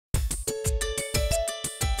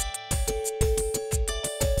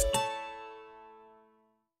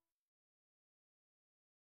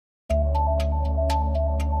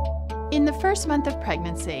the first month of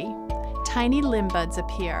pregnancy, tiny limb buds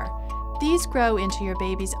appear. These grow into your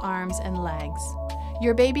baby's arms and legs.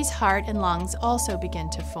 Your baby's heart and lungs also begin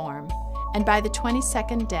to form, and by the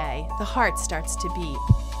 22nd day, the heart starts to beat.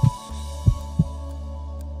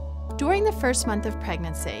 During the first month of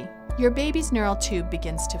pregnancy, your baby's neural tube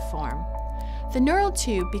begins to form. The neural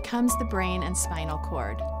tube becomes the brain and spinal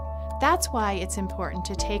cord. That's why it's important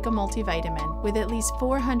to take a multivitamin with at least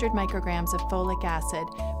 400 micrograms of folic acid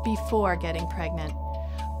before getting pregnant.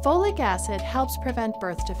 Folic acid helps prevent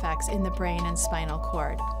birth defects in the brain and spinal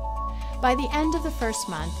cord. By the end of the first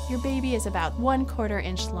month, your baby is about 1/4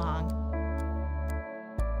 inch long.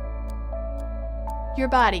 Your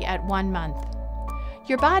body at 1 month.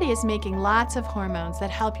 Your body is making lots of hormones that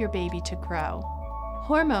help your baby to grow.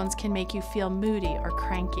 Hormones can make you feel moody or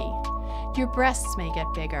cranky. Your breasts may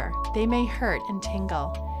get bigger. They may hurt and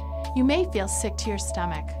tingle. You may feel sick to your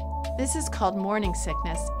stomach. This is called morning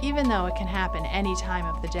sickness, even though it can happen any time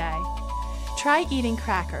of the day. Try eating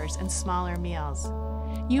crackers and smaller meals.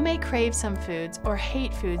 You may crave some foods or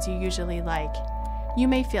hate foods you usually like. You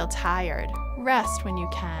may feel tired. Rest when you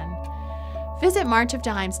can. Visit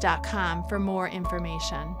marchofdimes.com for more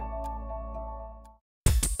information.